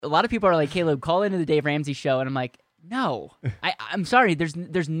A lot of people are like, Caleb, call into the Dave Ramsey show. And I'm like, no, I'm sorry.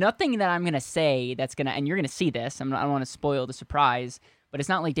 There's nothing that I'm going to say that's going to, and you're going to see this. I don't want to spoil the surprise, but it's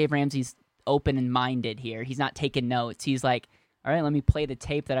not like Dave Ramsey's open and minded here. He's not taking notes. He's like, all right, let me play the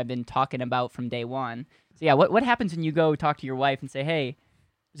tape that I've been talking about from day one. So yeah, what happens when you go talk to your wife and say, hey,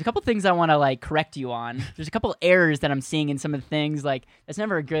 there's a couple things I want to like correct you on. There's a couple errors that I'm seeing in some of the things. Like, that's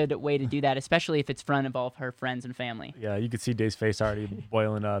never a good way to do that, especially if it's in front of all of her friends and family. Yeah, you could see Dave's face already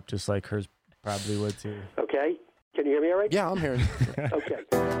boiling up, just like hers probably would too. Okay. Can you hear me all right? Yeah, I'm hearing you. Okay.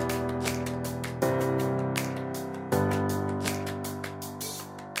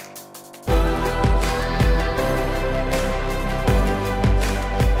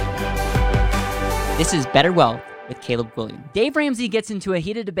 This is Better Wealth with Caleb Williams. Dave Ramsey gets into a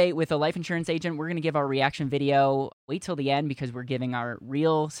heated debate with a life insurance agent. We're going to give our reaction video. Wait till the end because we're giving our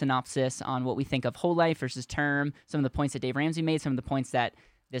real synopsis on what we think of whole life versus term, some of the points that Dave Ramsey made, some of the points that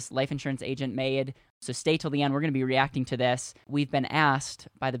this life insurance agent made. So stay till the end. We're going to be reacting to this. We've been asked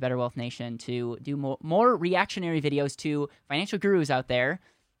by the Better Wealth Nation to do more reactionary videos to financial gurus out there.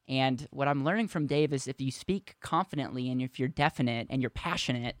 And what I'm learning from Dave is if you speak confidently and if you're definite and you're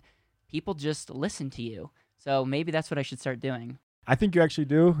passionate, people just listen to you. So maybe that's what I should start doing. I think you actually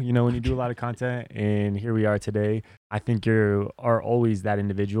do. You know, when you do a lot of content, and here we are today, I think you are always that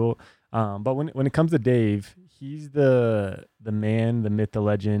individual. But when it comes to Dave, he's the man, the myth, the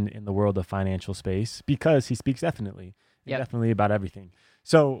legend in the world of financial space because he speaks definitely, definitely about everything.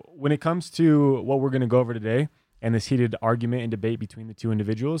 So when it comes to what we're going to go over today and this heated argument and debate between the two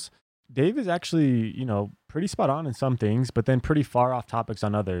individuals, Dave is actually, pretty spot on in some things, but then pretty far off topics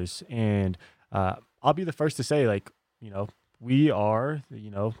on others. And I'll be the first to say, we are,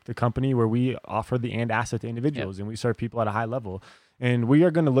 the company where we offer the and asset to individuals and we serve people at a high level. And we are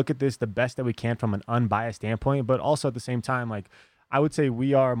going to look at this the best that we can from an unbiased standpoint, but also at the same time, I would say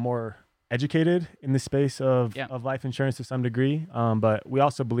we are more educated in the space of life insurance to some degree. But we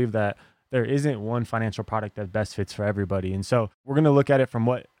also believe that there isn't one financial product that best fits for everybody. And so we're going to look at it from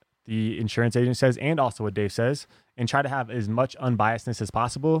what the insurance agent says and also what Dave says and try to have as much unbiasedness as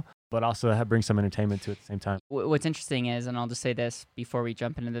possible, but also bring some entertainment to it at the same time. What's interesting is, and I'll just say this before we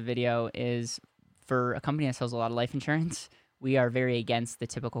jump into the video, is for a company that sells a lot of life insurance, we are very against the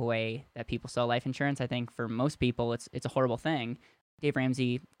typical way that people sell life insurance. I think for most people, it's a horrible thing. Dave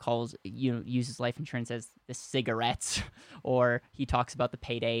Ramsey uses life insurance as the cigarettes, or he talks about the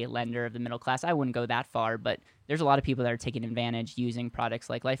payday lender of the middle class. I wouldn't go that far, but there's a lot of people that are taking advantage using products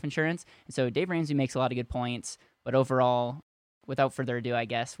like life insurance. And so Dave Ramsey makes a lot of good points, but overall, without further ado, I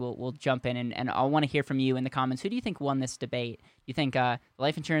guess we'll jump in and I want to hear from you in the comments. Who do you think won this debate? Do you think the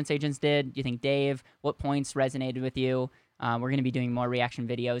life insurance agents did? Do you think Dave? What points resonated with you? We're going to be doing more reaction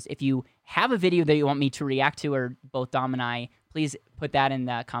videos. If you have a video that you want me to react to, or both Dom and I, please put that in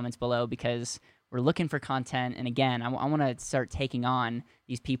the comments below because we're looking for content. And again, I want to start taking on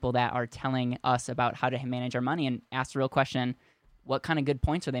these people that are telling us about how to manage our money and ask the real question, what kind of good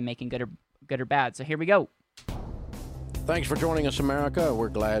points are they making, good or bad? So here we go. Thanks for joining us, America. We're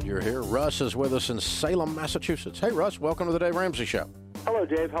glad you're here. Russ is with us in Salem, Massachusetts. Hey, Russ, welcome to the Dave Ramsey Show. Hello,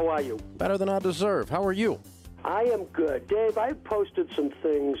 Dave. How are you? Better than I deserve. How are you? I am good. Dave, I posted some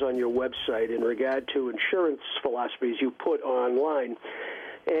things on your website in regard to insurance philosophies you put online.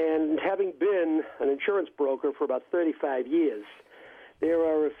 And having been an insurance broker for about 35 years, there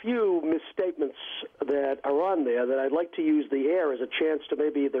are a few misstatements that are on there that I'd like to use the air as a chance to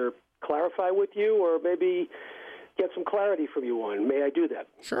maybe either clarify with you or maybe get some clarity from you on. May I do that?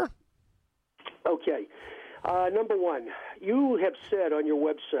 Sure. Okay. Number one, you have said on your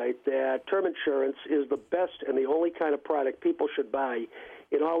website that term insurance is the best and the only kind of product people should buy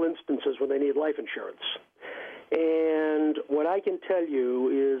in all instances when they need life insurance. And what I can tell you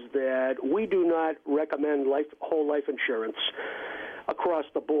is that we do not recommend whole life insurance across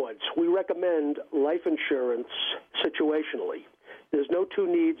the boards. We recommend life insurance situationally. There's no two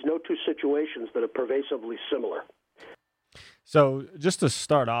needs, no two situations that are pervasively similar. So just to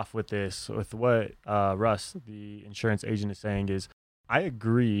start off with this, with what Russ, the insurance agent, is saying is, I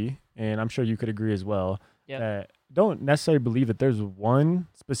agree, and I'm sure you could agree as well, that don't necessarily believe that there's one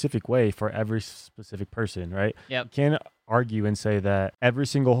specific way for every specific person, right? Yep. You can't argue and say that every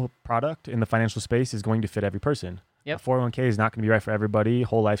single product in the financial space is going to fit every person. Yep. A 401k is not going to be right for everybody.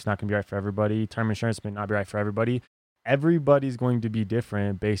 Whole life's not going to be right for everybody. Term insurance may not be right for everybody. Everybody's going to be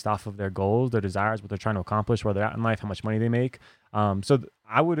different based off of their goals, their desires, what they're trying to accomplish, where they're at in life, how much money they make.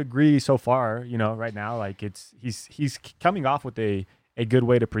 I would agree so far, right now, like he's coming off with a good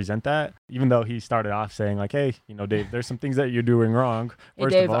way to present that, even though he started off saying like, hey, Dave, there's some things that you're doing wrong. Hey,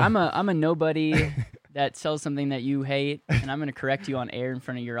 Dave, I'm a nobody that sells something that you hate, and I'm going to correct you on air in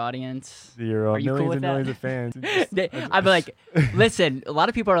front of your audience. Your Are you millions cool with and that? millions of fans. I'm like, listen, a lot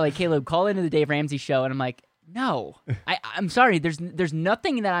of people are like, Caleb, call into the Dave Ramsey show. And I'm like, no, I'm sorry. There's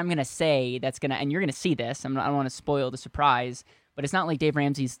nothing that I'm going to say that's going to, and you're going to see this. I don't want to spoil the surprise, but it's not like Dave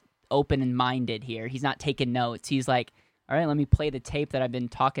Ramsey's open and minded here. He's not taking notes. He's like, all right, let me play the tape that I've been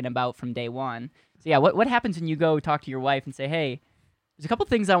talking about from day one. So yeah, what happens when you go talk to your wife and say, hey, there's a couple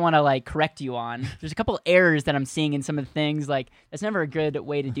things I want to like correct you on. There's a couple errors that I'm seeing in some of the things. Like, that's never a good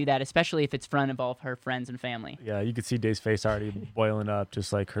way to do that, especially if it's front of all of her friends and family. Yeah, you could see Dave's face already boiling up,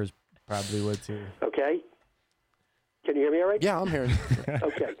 just like hers probably would too. Okay. Can you hear me all right? Yeah, I'm hearing.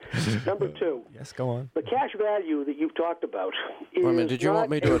 Okay. Number 2. Yes, go on. The cash value that you've talked about is Wait a minute, did you not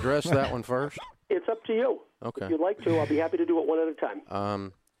want me to address that one first? It's up to you. Okay. If you'd like to, I'll be happy to do it one at a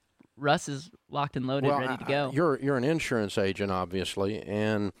time. Russ is locked and loaded, ready to go. You're an insurance agent, obviously,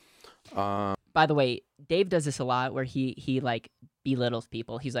 and By the way, Dave does this a lot where he like belittles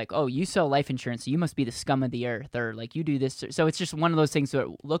people. He's like, oh, you sell life insurance, so you must be the scum of the earth, or like you do this. So it's just one of those things where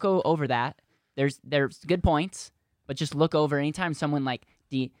look over that. There's good points, but just look over anytime someone like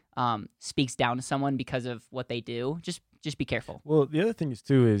speaks down to someone because of what they do. Just be careful. Well, the other thing is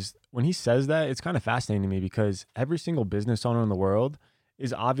too is when he says that, it's kind of fascinating to me because every single business owner in the world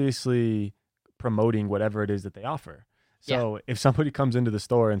is obviously promoting whatever it is that they offer. So if somebody comes into the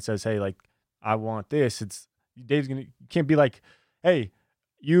store and says, hey, like, I want this, you can't be like, hey,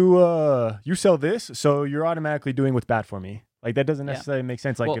 you sell this, so you're automatically doing what's bad for me. Like, that doesn't necessarily make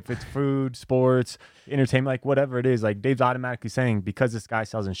sense. Like, if it's food, sports, entertainment, like whatever it is, like Dave's automatically saying because this guy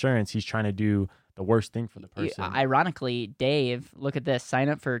sells insurance, he's trying to do the worst thing for the person. Ironically, Dave, look at this. Sign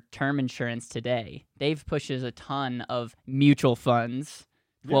up for term insurance today. Dave pushes a ton of mutual funds,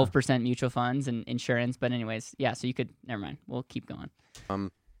 12% mutual funds and insurance. But anyways, so you could, never mind. We'll keep going.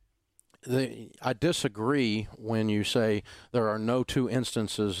 I disagree when you say there are no two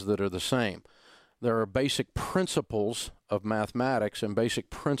instances that are the same. There are basic principles of mathematics and basic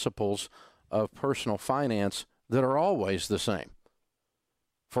principles of personal finance that are always the same.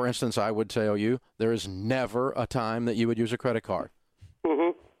 For instance, I would tell you there is never a time that you would use a credit card.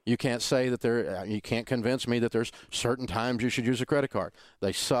 Mm-hmm. You can't say that you can't convince me that there's certain times you should use a credit card.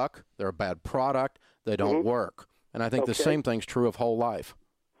 They suck. They're a bad product. They don't work. And I think the same thing's true of whole life.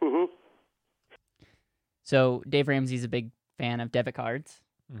 Mm-hmm. So Dave Ramsey's a big fan of debit cards.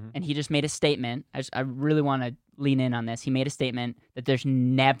 And he just made a statement. I really want to lean in on this. He made a statement that there's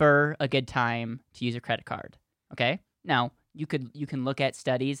never a good time to use a credit card. Okay? Now, you can look at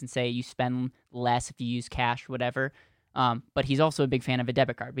studies and say you spend less if you use cash or whatever. But he's also a big fan of a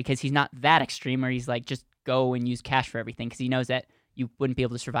debit card because he's not that extreme where he's like, just go and use cash for everything because he knows that you wouldn't be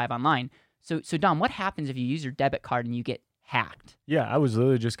able to survive online. So Dom, what happens if you use your debit card and you get hacked? Yeah, I was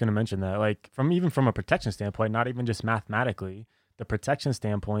literally just going to mention that. Like, even from a protection standpoint, not even just mathematically, the protection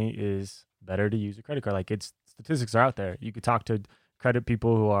standpoint is better to use a credit card. Like, statistics are out there. You could talk to credit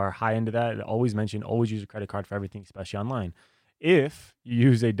people who are high into that. Always use a credit card for everything, especially online. If you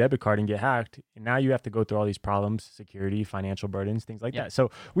use a debit card and get hacked, now you have to go through all these problems, security, financial burdens, things like that. So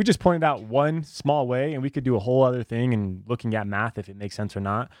we just pointed out one small way, and we could do a whole other thing and looking at math, if it makes sense or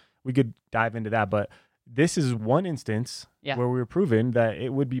not. We could dive into that. But this is one instance where we were proven that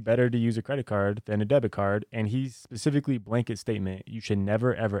it would be better to use a credit card than a debit card. And he's specifically blanket statement, you should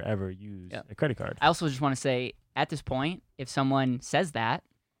never, ever, ever use a credit card. I also just want to say, at this point, if someone says that,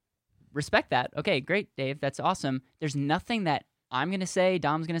 respect that. Okay, great, Dave. That's awesome. There's nothing that I'm going to say,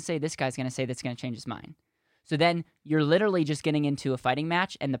 Dom's going to say, this guy's going to say that's going to change his mind. So then you're literally just getting into a fighting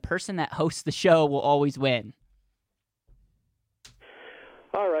match, and the person that hosts the show will always win.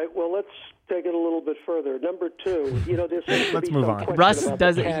 All right, well, let's take it a little bit further. Number 2, there seems to Let's be move some on. question Russ about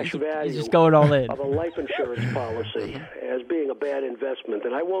doesn't. the cash value He's just going all in. of a life insurance policy as being a bad investment.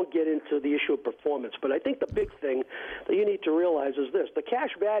 And I won't get into the issue of performance, but I think the big thing that you need to realize is this. The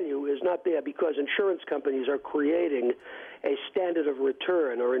cash value is not there because insurance companies are creating a standard of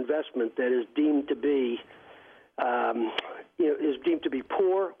return or investment that is deemed to be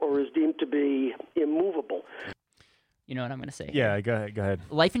poor or is deemed to be immovable. You know what I'm going to say? Yeah, go ahead.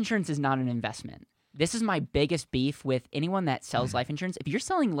 Life insurance is not an investment. This is my biggest beef with anyone that sells life insurance. If you're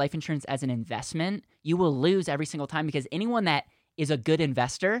selling life insurance as an investment, you will lose every single time because anyone that is a good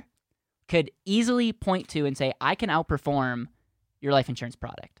investor could easily point to and say, I can outperform your life insurance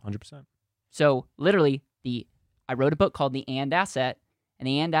product. 100%. So literally, I wrote a book called The And Asset, and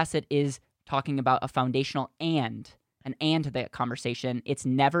the And Asset is talking about a foundational an and to that conversation. It's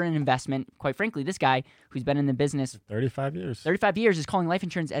never an investment. Quite frankly, this guy who's been in the business 35 years is calling life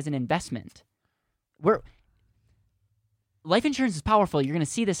insurance as an investment. Life insurance is powerful. You're going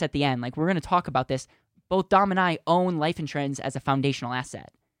to see this at the end. Like, we're going to talk about this. both Dom and I own life insurance as a foundational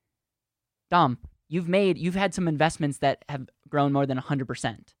asset. Dom, you've had some investments that have grown more than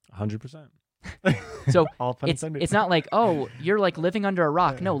 100%. 100%. So All pun it's intended. not like, oh, you're like living under a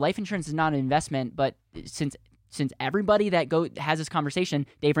rock. No, life insurance is not an investment, but since everybody that has this conversation,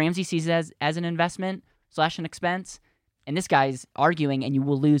 Dave Ramsey sees it as an investment / an expense, and this guy's arguing, and you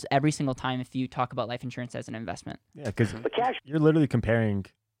will lose every single time if you talk about life insurance as an investment. Yeah, because The cash you're literally comparing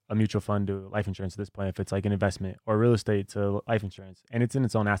a mutual fund to life insurance at this point, if it's like an investment, or real estate to life insurance, and it's in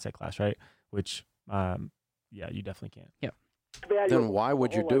its own asset class, right? Which, yeah, you definitely can't. value Then of why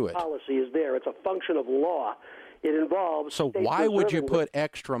would you whole do life it? Policy is there. It's a function of law. It involves. So states why would you reserving put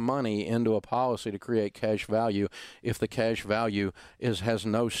extra money into a policy to create cash value if the cash value has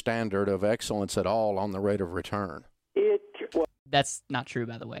no standard of excellence at all on the rate of return? it? Well, That's not true,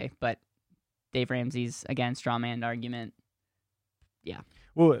 by the way, but Dave Ramsey's, again, straw man argument. Yeah.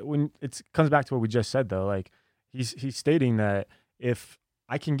 Well, when it comes back to what we just said, though, like he's stating that if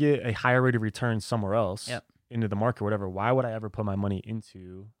I can get a higher rate of return somewhere else Yep. into the market, or whatever, why would I ever put my money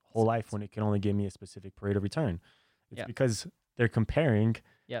into whole life when it can only give me a specific rate of return? It's Yep. because they're comparing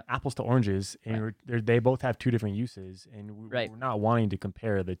Yep. apples to oranges, and they both have two different uses, and Right. we're not wanting to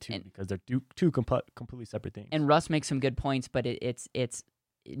compare the two And- because they're two completely separate things. And Russ makes some good points, but it's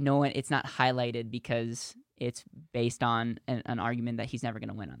not highlighted because it's based on an argument that he's never going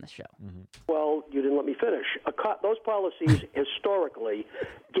to win on this show. Mhm. well, you didn't let me finish. Those policies historically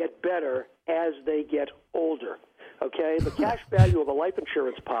get better as they get older. Okay, the cash value of a life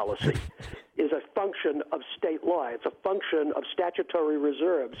insurance policy is a function of state law. It's a function of statutory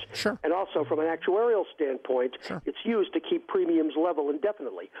reserves. Sure. And also, from an actuarial standpoint, Sure. it's used to keep premiums level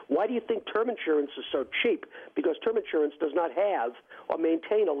indefinitely. Why do you think term insurance is so cheap? Because term insurance does not have or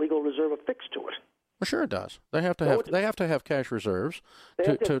maintain a legal reserve affixed to it. Well, sure it does. They have to No, have it- they have to have cash reserves They to,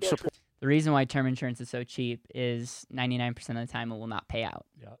 have to to have cash support. The reason why term insurance is so cheap is 99% of the time it will not pay out.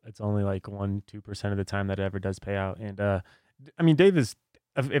 Yeah, it's only like 1-2% of the time that it ever does pay out. And I mean, Dave is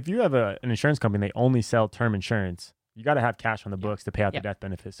if you have an insurance company, they only sell term insurance. You got to have cash on the books to pay out Yep. the death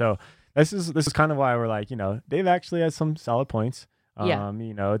benefit. So this is kind of why we're like, Dave actually has some solid points. Yeah.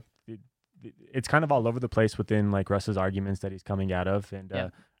 It's kind of all over the place within like Russ's arguments that he's coming out of, and Yeah.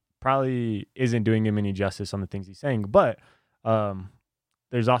 probably isn't doing him any justice on the things he's saying. But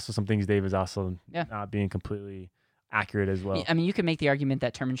there's also some things Dave is also Yeah. not being completely accurate as well. I mean, you can make the argument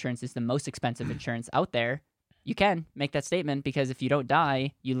that term insurance is the most expensive insurance out there. You can make that statement because if you don't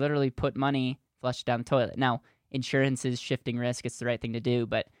die, you literally put money flushed down the toilet. Now, insurance is shifting risk. It's the right thing to do,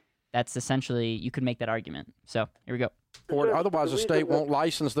 but that's essentially, you could make that argument. So here we go. Or The otherwise, the reason state that- won't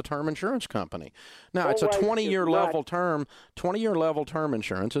license the term insurance company. Now, it's a Whole life is 20-year not- level term. 20-year level term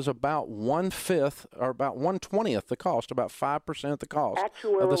insurance is about 1/5 or about 1/20th the cost, about 5% the cost of the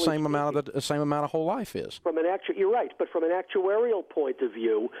Actuarially same amount of the same amount of whole life is. You're right, but from an actuarial point of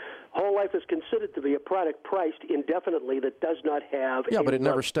view, whole life is considered to be a product priced indefinitely that does not have. Yeah, but a it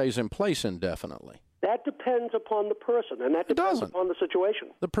never limit. stays in place indefinitely. That depends upon the person, and that It depends doesn't. upon the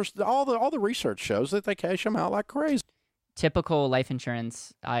situation. All the research shows that they cash them out like crazy. Typical life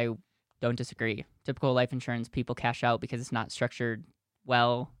insurance, I don't disagree. Typical life insurance, people cash out because it's not structured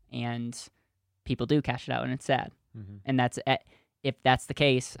well, and people do cash it out, and it's sad. Mhm. And if that's the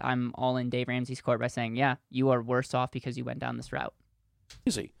case, I'm all in Dave Ramsey's court by saying, yeah, you are worse off because you went down this route.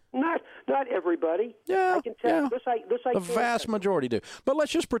 Easy. Not everybody. Yeah, I can tell. yeah. This I The can vast tell. majority do. But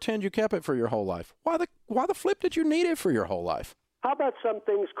let's just pretend you kept it for your whole life. Why the flip did you need it for your whole life? How about some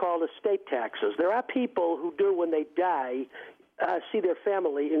things called estate taxes? There are people who do, when they die, see their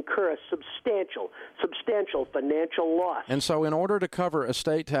family incur a substantial financial loss. And so in order to cover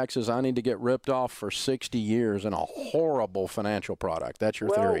estate taxes, I need to get ripped off for 60 years in a horrible financial product. That's your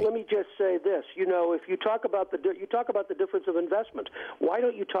Well, theory. let me just say this. If you talk about the difference of investment, why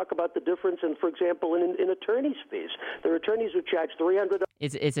don't you talk about the difference in, for example, in attorney's fees? There are attorneys who charge $300.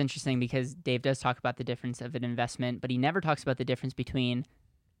 It's interesting because Dave does talk about the difference of an investment, but he never talks about the difference between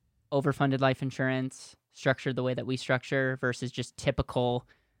overfunded life insurance, structured the way that we structure, versus just typical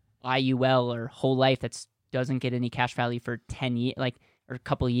IUL or whole life that doesn't get any cash value for 10 years, or a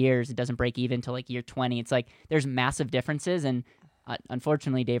couple of years. It doesn't break even till year 20. It's like there's massive differences, and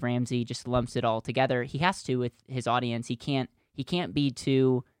unfortunately, Dave Ramsey just lumps it all together. He has to with his audience. He can't be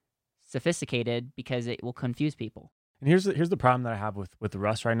too sophisticated because it will confuse people. And here's the problem that I have with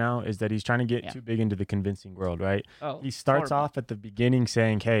Russ right now is that he's trying to get Yeah. too big into the convincing world, right? Oh, He starts off at the beginning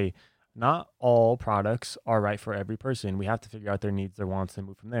saying, hey, not all products are right for every person. We have to figure out their needs, their wants, and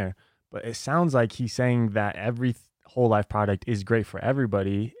move from there. But it sounds like he's saying that every whole life product is great for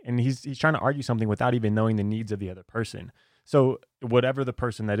everybody, and he's trying to argue something without even knowing the needs of the other person. So whatever the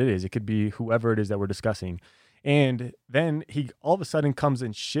person that it is, it could be whoever it is that we're discussing. And then he all of a sudden comes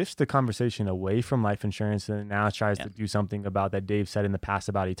and shifts the conversation away from life insurance and now tries to do something about that Dave said in the past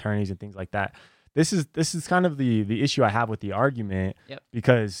about attorneys and things like that. This is kind of the issue I have with the argument,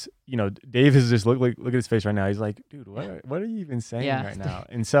 because, you know, Dave is just look at his face right now. He's like, dude, what are you even saying right now?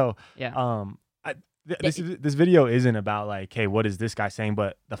 And so, this video isn't about like, hey, what is this guy saying?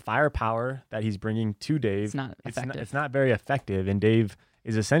 But the firepower that he's bringing to Dave, it's not effective. It's not very effective. And Dave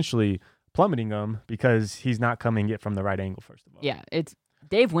is essentially plummeting him because he's not coming it from the right angle, first of all. Yeah, it's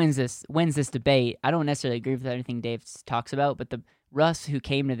Dave wins this debate. I don't necessarily agree with everything Dave talks about, but the Russ who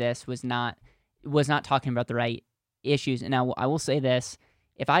came to this was not talking about the right issues. And now I will say this.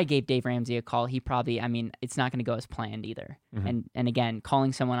 If I gave Dave Ramsey a call, he probably, I mean, it's not going to go as planned either. And again,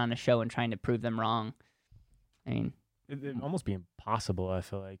 calling someone on a show and trying to prove them wrong, I mean, it'd almost be impossible, I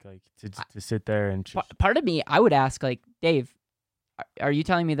feel like to sit there and just... Part of me, I would ask, like, Dave, are you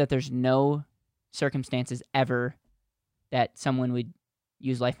telling me that there's no circumstances ever that someone would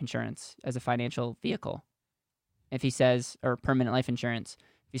use life insurance as a financial vehicle? If he says, or permanent life insurance,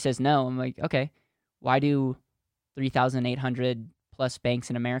 if he says no, I'm like, okay, why do 3,800 plus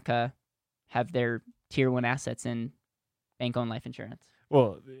banks in America have their tier 1 assets in bank-owned life insurance?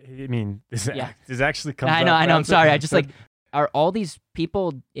 Well, I mean, this actually comes I know, I'm sorry. I just like... Are all these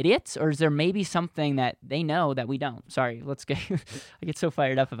people idiots, or is there maybe something that they know that we don't? Sorry, let's get. I get so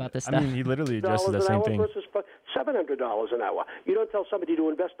fired up about this stuff. I mean, he literally addresses the same thing. Versus $700 an hour. You don't tell somebody to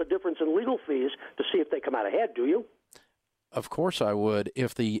invest the difference in legal fees to see if they come out ahead, do you? Of course, I would.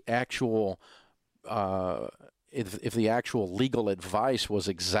 If the actual if the actual legal advice was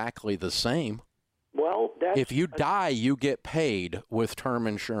exactly the same. Well, if you die, you get paid with term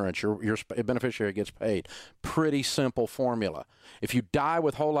insurance. Your beneficiary gets paid. Pretty simple formula. If you die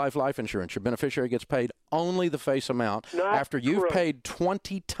with whole life insurance, your beneficiary gets paid only the face amount after you've paid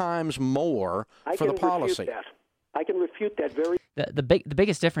 20 times more for the policy. I can refute that very. The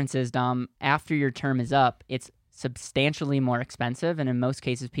biggest difference is, Dom, after your term is up, it's substantially more expensive, and in most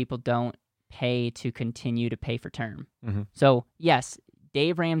cases, people don't pay to continue to pay for term. So yes,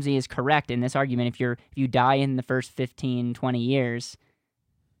 Dave Ramsey is correct in this argument. If you die in the first 15, 20 years,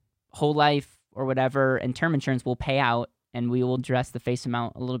 whole life or whatever and term insurance will pay out, and we will address the face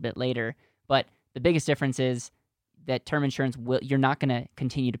amount a little bit later. But the biggest difference is that term insurance you're not going to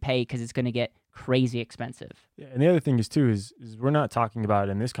continue to pay because it's going to get crazy expensive. Yeah, and the other thing is too is we're not talking about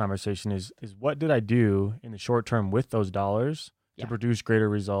in this conversation is what did I do in the short term with those dollars to produce greater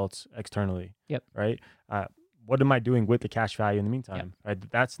results externally? Right. What am I doing with the cash value in the meantime? Right?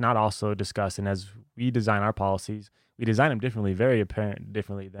 That's not also discussed. And as we design our policies, we design them differently, very apparent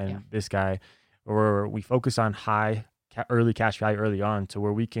differently than this guy, or we focus on high early cash value early on to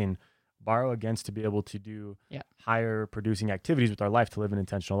where we can borrow against to be able to do higher producing activities with our life to live an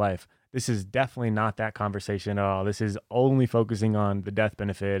intentional life. This is definitely not that conversation at all. This is only focusing on the death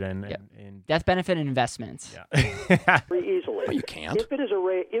benefit and death benefit and investments. Very easily. Well, you can't.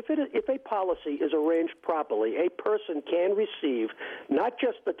 If a policy is arranged properly, a person can receive not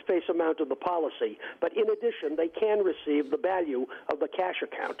just the face amount of the policy, but in addition, they can receive the value of the cash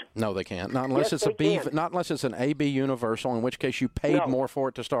account. No, they can't. Not unless it's not unless it's an AB universal, in which case you paid more for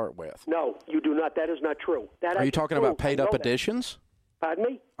it to start with. No, you do not. That is not true. Are you talking about paid up additions? Pardon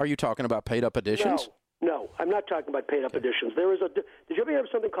me? Are you talking about paid up additions? No, I'm not talking about paid up additions. Did you ever have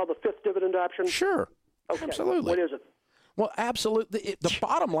something called the fifth dividend option? Sure. Okay. Absolutely. What is it? Well, absolutely. The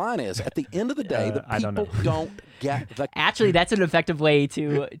bottom line is, at the end of the day, the people don't get the. Actually, that's an effective way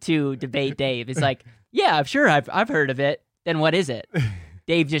to debate Dave. It's like, yeah, I'm sure I've heard of it. Then what is it?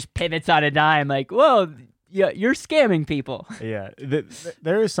 Dave just pivots on a dime, like, whoa, you're scamming people. Yeah,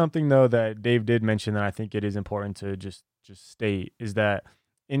 there is something though that Dave did mention that I think it is important to just state is that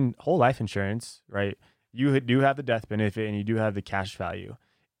in whole life insurance, right? You do have the death benefit and you do have the cash value.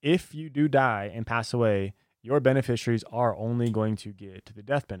 If you do die and pass away, your beneficiaries are only going to get to the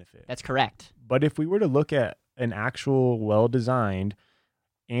death benefit. That's correct. But if we were to look at an actual well-designed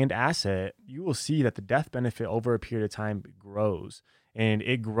and asset, you will see that the death benefit over a period of time grows. And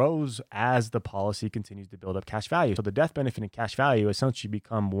it grows as the policy continues to build up cash value. So the death benefit and cash value essentially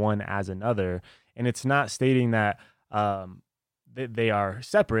become one as another. And it's not stating that they are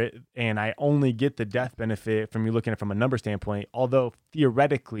separate and I only get the death benefit from you looking at it from a number standpoint, although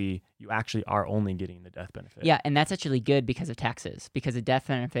theoretically you actually are only getting the death benefit. Yeah, and that's actually good because of taxes, because the death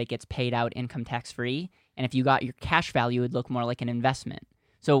benefit gets paid out income tax free. And if you got your cash value, it would look more like an investment.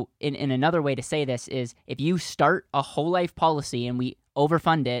 So in another way to say this is if you start a whole life policy and we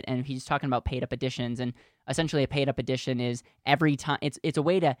overfund it, and he's talking about paid up additions, and essentially a paid up addition is every time it's a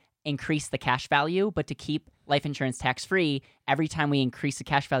way to increase the cash value, but to keep life insurance tax-free, every time we increase the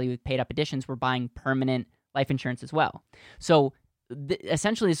cash value with paid-up additions, we're buying permanent life insurance as well. So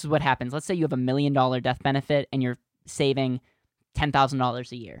essentially, this is what happens. Let's say you have $1 million death benefit and you're saving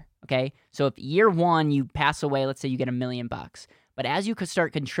 $10,000 a year, okay? So if year one you pass away, let's say you get $1 million. But as you could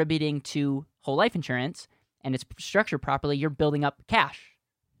start contributing to whole life insurance and it's structured properly, you're building up cash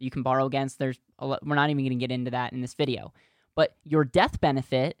you can borrow against. We're not even going to get into that in this video. But your death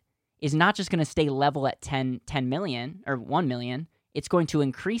benefit is not just going to stay level at 10 million or 1 million. It's going to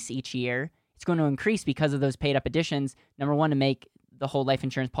increase each year. It's going to increase because of those paid up additions. Number one, to make the whole life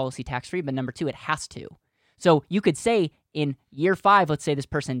insurance policy tax-free, but number two, it has to. So you could say in year 5, let's say this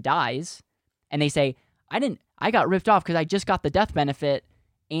person dies, and they say, I got ripped off because I just got the death benefit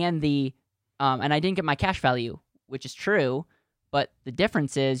and and I didn't get my cash value, which is true, but the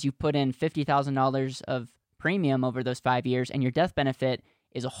difference is you put in $50,000 of premium over those 5 years, and your death benefit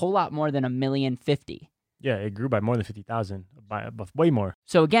is a whole lot more than $1,050,000. Yeah, it grew by more than 50,000, by way more.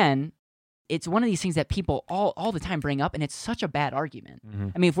 So again, it's one of these things that people all the time bring up, and it's such a bad argument. Mm-hmm.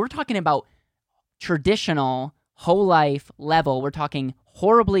 I mean, if we're talking about traditional whole life level, we're talking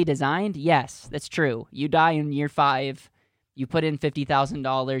horribly designed. Yes, that's true. You die in year 5, you put in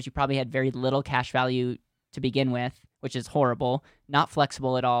 $50,000, you probably had very little cash value to begin with, which is horrible, not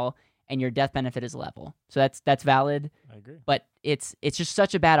flexible at all, and your death benefit is level. So that's valid. I agree. But it's just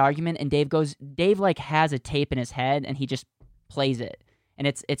such a bad argument, and Dave like has a tape in his head and he just plays it. And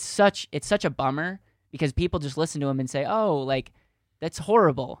it's such a bummer because people just listen to him and say, "Oh, like that's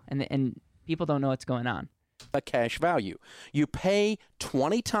horrible." And people don't know what's going on. A cash value. You pay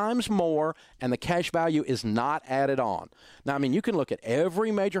 20 times more and the cash value is not added on. Now, I mean, you can look at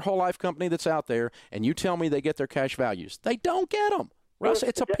every major whole life company that's out there and you tell me they get their cash values. They don't get them. Russ,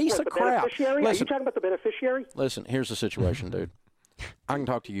 it's a piece of crap. Listen, are you talking about the beneficiary? Listen, here's the situation, dude. I can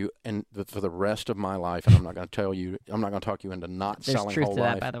talk to you for the rest of my life, and I'm not going to talk you into not There's selling truth whole to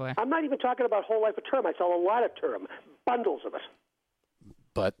life. that, by the way. I'm not even talking about whole life of term. I sell a lot of term, bundles of it.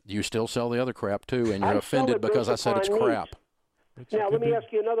 But you still sell the other crap, too, and I you're sell offended it because I based said it's upon crap. needs. Now, let me ask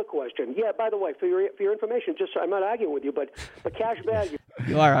you another question. Yeah, by the way, for your information, just I'm not arguing with you, but the cash value,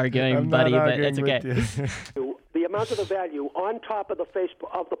 You are arguing, I'm buddy, not but it's arguing okay. with you. the amount of the value on top of the face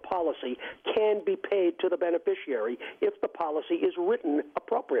of the policy can be paid to the beneficiary if the policy is written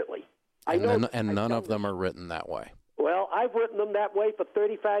appropriately. And none of them are written that way. Well, I've written them that way for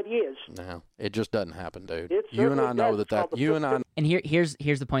 35 years. No, it just doesn't happen, dude. It You and I certainly know does. that you and I. And here's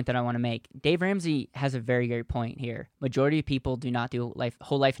the point that I want to make. Dave Ramsey has a very great point here. Majority of people do not do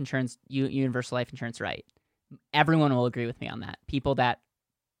whole life insurance, universal life insurance right. Everyone will agree with me on that. People that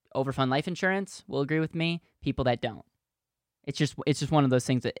overfund life insurance will agree with me. People that don't. It's just one of those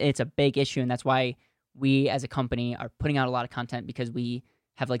things that it's a big issue, and that's why we as a company are putting out a lot of content, because we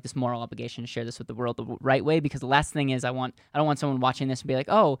have like this moral obligation to share this with the world the right way. Because the last thing is I don't want someone watching this and be like,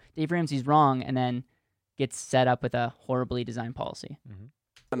 "Oh, Dave Ramsey's wrong," and then gets set up with a horribly designed policy. Mm-hmm.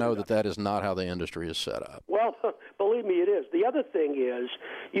 I know that is not how the industry is set up. Well, believe me, it is. The other thing is,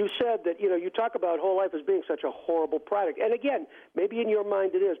 you said that, you talk about whole life as being such a horrible product. And again, maybe in your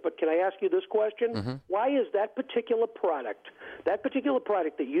mind it is, but can I ask you this question? Mm-hmm. Why is that particular product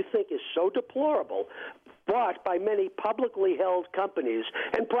that you think is so deplorable, bought by many publicly held companies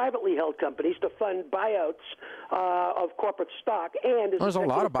and privately held companies to fund buyouts of corporate stock? And There's a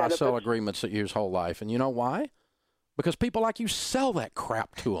lot of buy-sell benefits? agreements that use whole life, and you know why? Because people like you sell that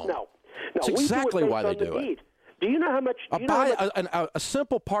crap to them. No. That's we exactly do it why they based on do the it. need. Do you know how much? A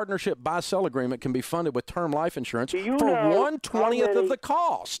simple partnership buy-sell agreement can be funded with term life insurance for Do you know 1/20th how of the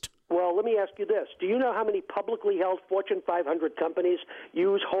cost. Well, let me ask you this. Do you know how many publicly held Fortune 500 companies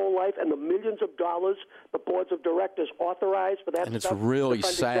use whole life and the millions of dollars the boards of directors authorize for that And it's stuff really to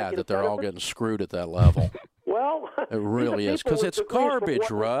fund sad executive that they're all benefits? getting screwed at that level. Well, It really is, because 'cause it's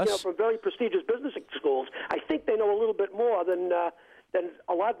garbage, Russ. From very prestigious business schools, I think they know a little bit more than the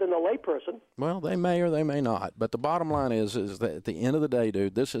layperson. Well, they may or they may not, but the bottom line is that at the end of the day,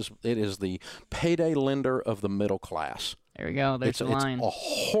 dude, it is the payday lender of the middle class. There we go. There's the line. It's a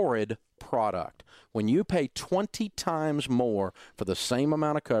horrid product. When you pay 20 times more for the same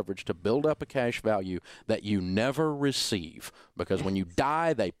amount of coverage to build up a cash value that you never receive, because when you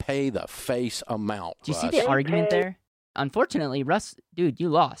die, they pay the face amount. Do you see Russ. the argument there? Unfortunately, Russ, dude, you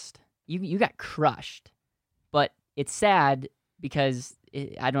lost. You got crushed. But it's sad because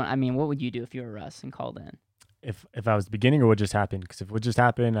what would you do if you were Russ and called in? If I was the beginning or what just happened? Because if what just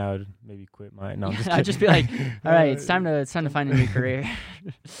happened, I would maybe quit my. No, I'm just I'd just be like, all right, it's time to find a new career.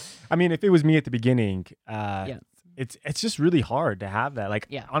 I mean, if it was me at the beginning, Yeah. it's just really hard to have that. Like,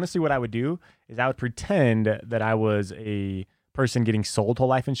 Yeah. honestly, what I would do is I would pretend that I was a person getting sold whole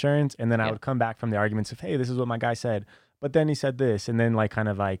life insurance, and then I Yeah. would come back from the arguments of, hey, this is what my guy said, but then he said this, and then like kind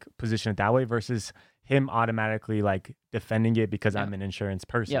of like position it that way versus him automatically like defending it because Yeah. I'm an insurance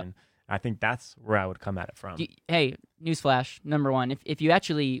person. I think that's where I would come at it from. Hey, newsflash, number one, if you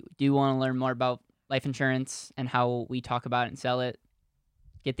actually do want to learn more about life insurance and how we talk about it and sell it,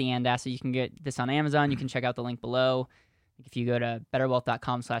 get the And Asset. You can get this on Amazon. You can check out the link below. If you go to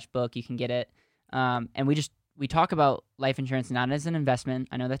betterwealth.com/book, you can get it. And we talk about life insurance not as an investment.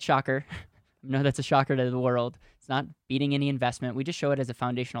 I know that's shocker. I know that's a shocker to the world. It's not beating any investment. We just show it as a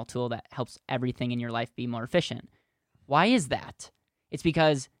foundational tool that helps everything in your life be more efficient. Why is that? It's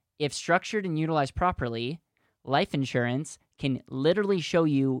because if structured and utilized properly, life insurance can literally show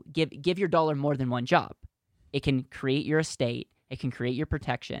you, give your dollar more than one job. It can create your estate. It can create your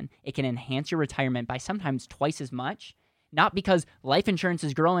protection. It can enhance your retirement by sometimes twice as much. Not because life insurance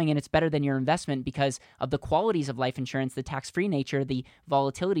is growing and it's better than your investment, because of the qualities of life insurance, the tax-free nature, the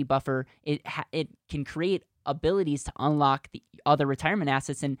volatility buffer. It can create abilities to unlock the other retirement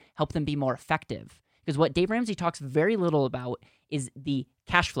assets and help them be more effective. Because what Dave Ramsey talks very little about is the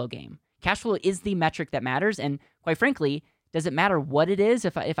cash flow game. Cash flow is the metric that matters, and quite frankly, does it matter what it is?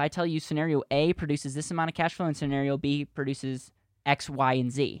 If I tell you scenario A produces this amount of cash flow and scenario B produces X, Y,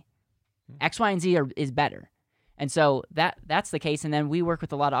 and Z. X, Y, and Z is better. And so that's the case. And then we work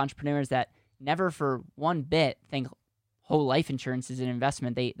with a lot of entrepreneurs that never for one bit think whole life insurance is an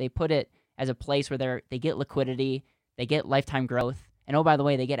investment. They put it as a place where they get liquidity, they get lifetime growth, and oh, by the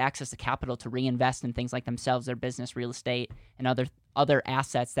way, they get access to capital to reinvest in things like themselves, their business, real estate, and other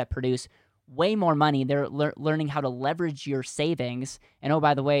assets that produce way more money. They're learning how to leverage your savings. And oh,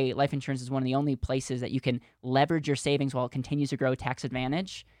 by the way, life insurance is one of the only places that you can leverage your savings while it continues to grow tax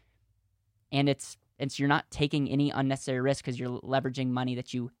advantage. And it's you're not taking any unnecessary risk because you're leveraging money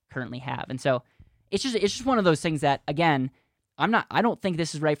that you currently have. And so it's just one of those things that, again, I don't think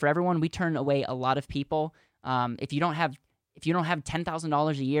this is right for everyone. We turn away a lot of people. If you don't have $10,000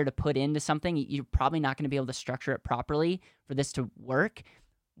 a year to put into something, you're probably not going to be able to structure it properly for this to work.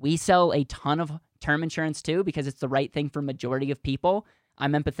 We sell a ton of term insurance too because it's the right thing for majority of people.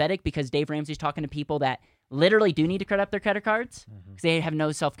 I'm empathetic because Dave Ramsey's talking to people that literally do need to credit up their credit cards because they have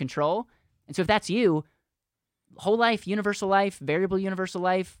no self-control. And so if that's you, whole life, universal life, variable universal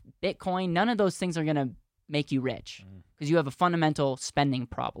life, Bitcoin, none of those things are going to make you rich because you have a fundamental spending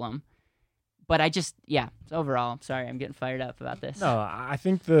problem. But overall, sorry, I'm getting fired up about this. No, I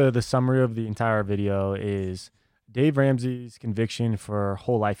think the summary of the entire video is Dave Ramsey's conviction for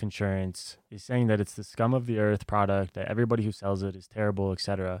whole life insurance is saying that it's the scum of the earth product, that everybody who sells it is terrible,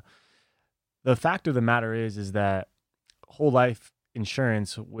 etc. The fact of the matter is that whole life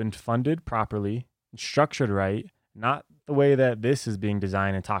insurance, when funded properly, structured right, not the way that this is being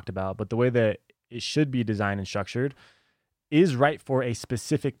designed and talked about, but the way that it should be designed and structured, is right for a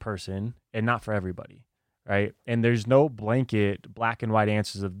specific person and not for everybody, right? And there's no blanket black and white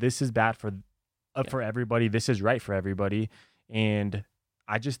answers of this is bad for everybody, this is right for everybody. And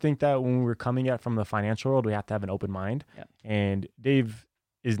I just think that when we're coming at from the financial world, we have to have an open mind. Yeah. And Dave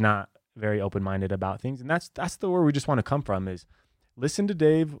is not very open-minded about things. And that's the where we just want to come from is listen to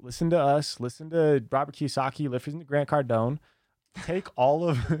Dave, listen to us, listen to Robert Kiyosaki, listen to Grant Cardone. Take all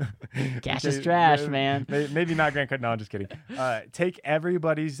of cash is trash, man. Maybe not Grant Cardone. No, I'm just kidding. Take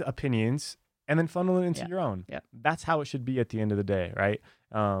everybody's opinions and then funnel it into your own. Yeah. That's how it should be at the end of the day, right?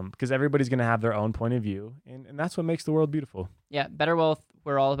 Because everybody's going to have their own point of view, and that's what makes the world beautiful. Yeah, Better Wealth,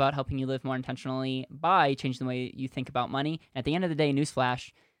 we're all about helping you live more intentionally by changing the way you think about money. And at the end of the day,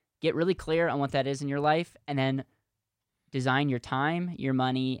 newsflash, get really clear on what that is in your life, and then design your time, your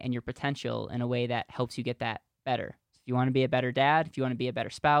money, and your potential in a way that helps you get that better. If you want to be a better dad, if you want to be a better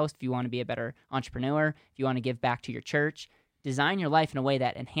spouse, if you want to be a better entrepreneur, if you want to give back to your church, design your life in a way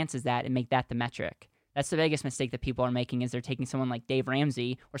that enhances that and make that the metric. That's the biggest mistake that people are making is they're taking someone like Dave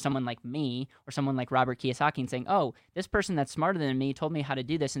Ramsey or someone like me or someone like Robert Kiyosaki and saying, oh, this person that's smarter than me told me how to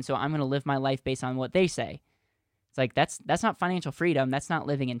do this, and so I'm going to live my life based on what they say. It's like that's not financial freedom. That's not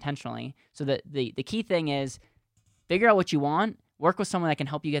living intentionally. So the key thing is figure out what you want, work with someone that can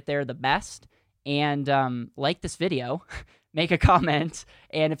help you get there the best, and like this video, make a comment.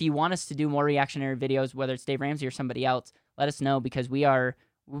 And if you want us to do more reactionary videos, whether it's Dave Ramsey or somebody else, let us know because we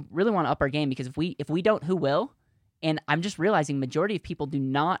really want to up our game because if we don't, who will? And I'm just realizing majority of people do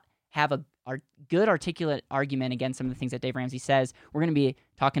not have a good articulate argument against some of the things that Dave Ramsey says. We're going to be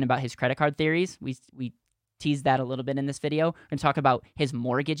talking about his credit card theories. We teased that a little bit in this video. We're going to talk about his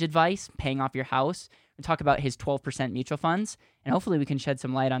mortgage advice, paying off your house. We're going to talk about his 12% mutual funds. And hopefully we can shed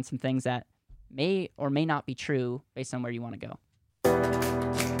some light on some things that may or may not be true based on where you want to go.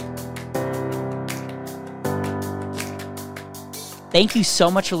 Thank you so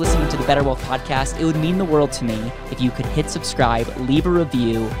much for listening to the Better Wealth Podcast. It would mean the world to me if you could hit subscribe, leave a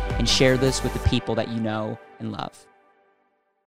review, and share this with the people that you know and love.